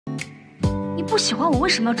不喜欢我，为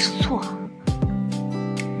什么要吃醋啊？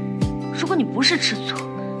如果你不是吃醋，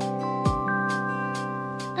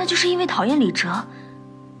那就是因为讨厌李哲，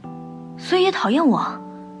所以也讨厌我。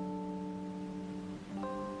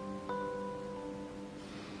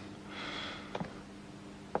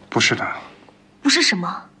不是的。不是什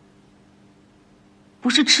么？不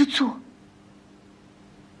是吃醋，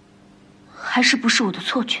还是不是我的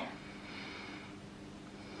错觉？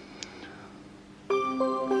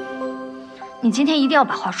你今天一定要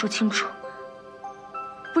把话说清楚，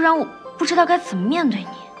不然我不知道该怎么面对你。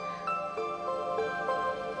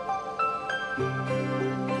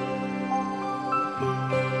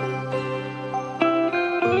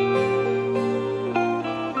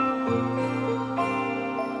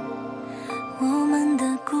我们的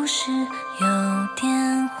故事有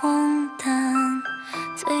点荒诞，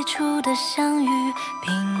最初的相遇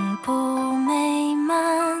并不美满，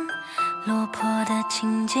落魄的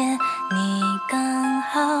情节你刚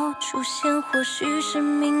好出现，或许是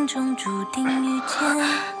命中注定遇见。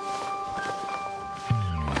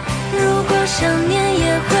如果想念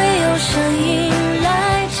也会有声音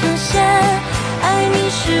来呈现，爱你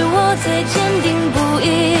是我最坚定不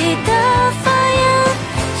移的发言，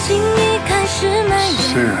心已开始蔓延。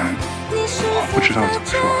虽然我不知道怎么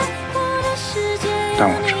说，但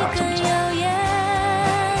我知道怎么做。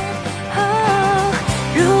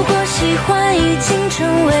如果喜欢已经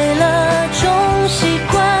成为了种习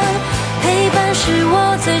惯，陪伴是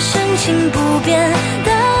我最深情不变的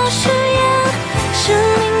誓言。生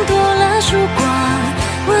命多了曙光，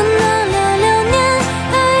温暖了流年，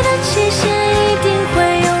爱的期限一定会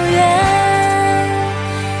永远，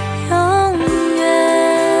永远，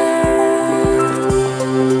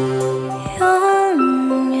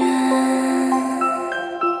永远。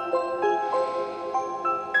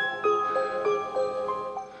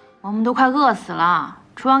我们都快饿死了，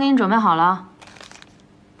厨房给你准备好了。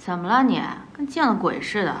怎么了你？跟见了鬼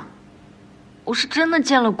似的。我是真的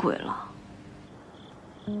见了鬼了。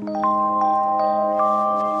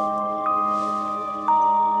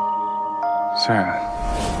虽然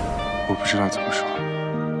我不知道怎么说，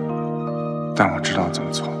但我知道怎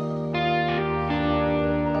么做。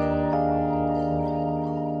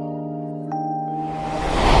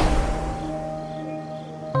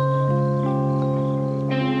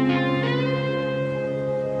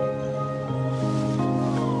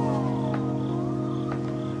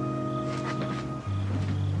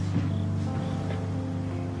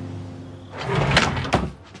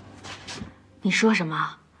你说什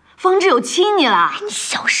么？方志友亲你了？你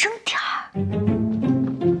小声点儿。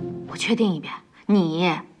我确定一遍，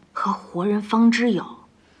你和活人方之友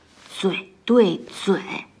嘴对嘴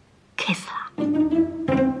kiss 了。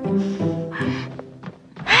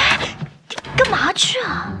哎，你干嘛去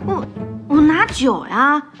啊？我拿酒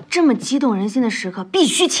呀！这么激动人心的时刻，必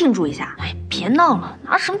须庆祝一下。哎，别闹了，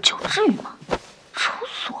拿什么酒至于吗？愁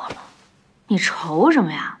死我了！你愁什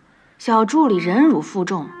么呀？小助理忍辱负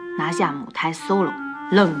重，拿下母胎 solo，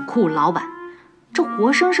 冷酷老板，这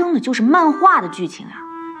活生生的就是漫画的剧情啊！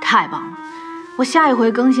太棒了！我下一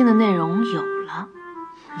回更新的内容有了。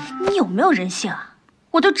你有没有人性啊？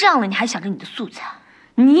我都这样了，你还想着你的素材？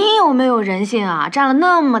你有没有人性啊？占了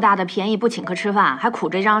那么大的便宜不请客吃饭，还苦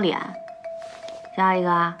着张脸。下一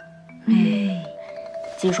个啊，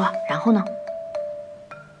继续说，然后呢？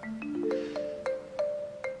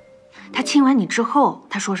他亲完你之后，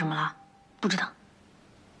他说什么了？不知道。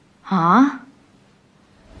啊？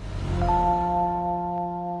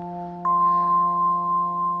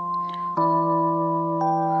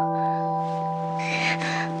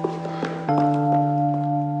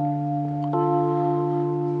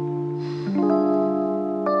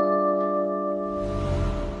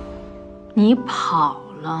你跑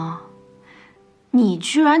了？你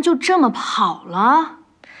居然就这么跑了？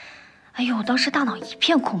哎呦，我当时大脑一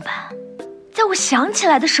片空白，在我想起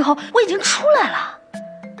来的时候，我已经出来了。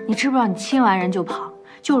你知不知道，你亲完人就跑，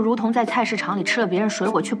就如同在菜市场里吃了别人水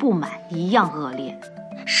果却不买一样恶劣。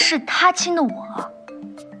是他亲的我。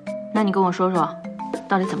那你跟我说说，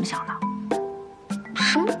到底怎么想的？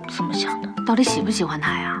什么怎么想的？到底喜不喜欢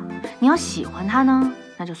他呀？你要喜欢他呢，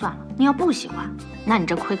那就算了；你要不喜欢，那你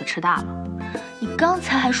这亏可吃大了。你刚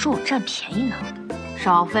才还说我占便宜呢。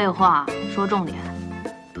少废话，说重点。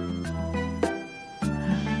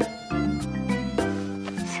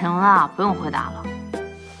行了，不用回答了。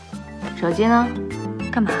手机呢？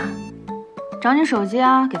干嘛？找你手机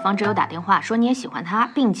啊，给方志友打电话，说你也喜欢他，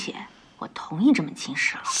并且我同意这门亲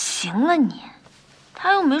事了。行了你，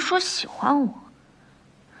他又没说喜欢我。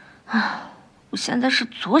啊，我现在是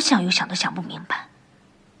左想右想都想不明白。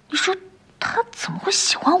你说他怎么会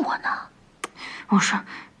喜欢我呢？我说，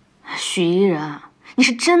许依人，你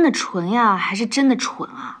是真的纯呀，还是真的蠢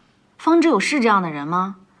啊？方知有是这样的人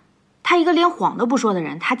吗？他一个连谎都不说的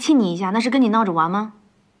人，他亲你一下，那是跟你闹着玩吗？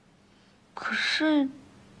可是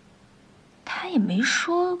他也没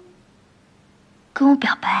说跟我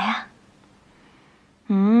表白啊。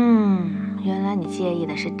原来你介意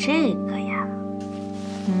的是这个呀。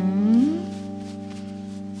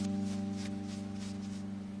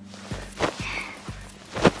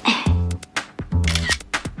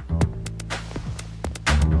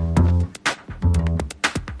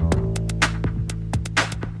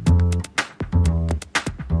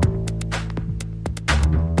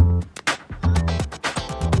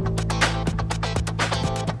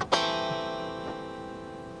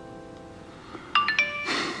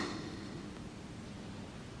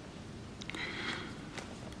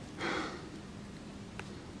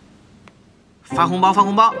发红包，发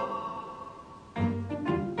红包！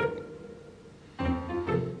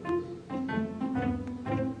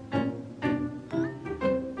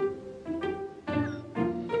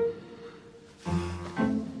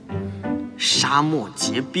沙漠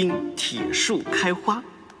结冰，铁树开花，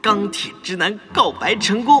钢铁直男告白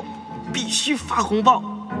成功，必须发红包！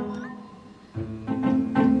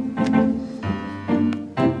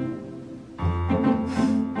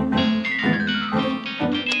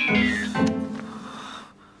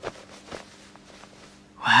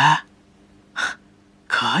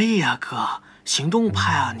可以呀，哥，行动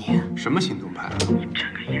派啊你！什么行动派？你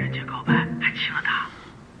真跟伊人姐告白，还亲了她？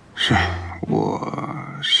是，我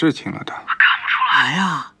是亲了她。我看不出来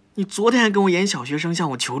呀，你昨天还跟我演小学生向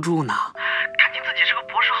我求助呢。感情自己是个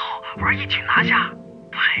博士后，玩一举拿下，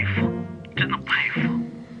佩服，真的佩服。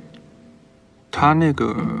他那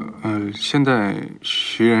个现在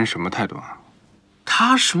徐人什么态度啊？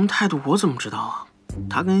他什么态度我怎么知道啊？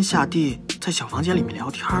他跟夏蒂在小房间里面聊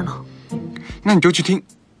天呢。那你就去听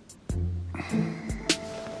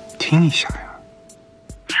一下呀。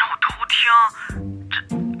你让我偷听？这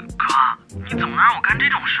哥，你怎么能让我干这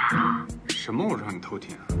种事儿呢？什么？我让你偷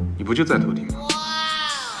听啊？你不就在偷听吗？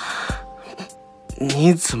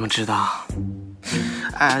你怎么知道？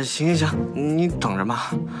哎，行行行，你等着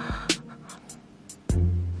吧。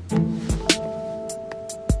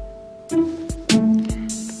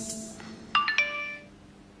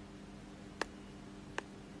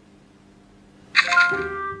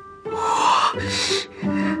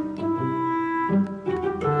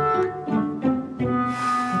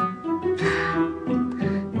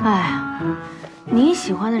哎，你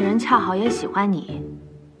喜欢的人恰好也喜欢你，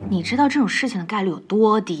你知道这种事情的概率有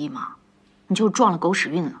多低吗？你就撞了狗屎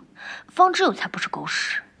运了。方知有才不是狗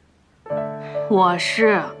屎。我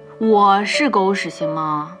是狗屎行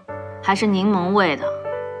吗？还是柠檬味的，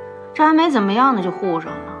这还没怎么样呢就护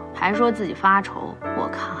上了，还说自己发愁，我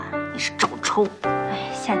看你是找抽。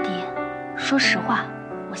哎，夏蒂，说实话，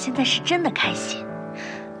我现在是真的开心，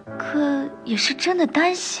可也是真的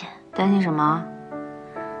担心。担心什么？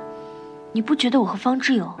你不觉得我和方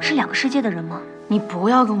知有是两个世界的人吗？你不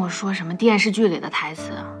要跟我说什么电视剧里的台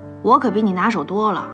词，我可比你拿手多了。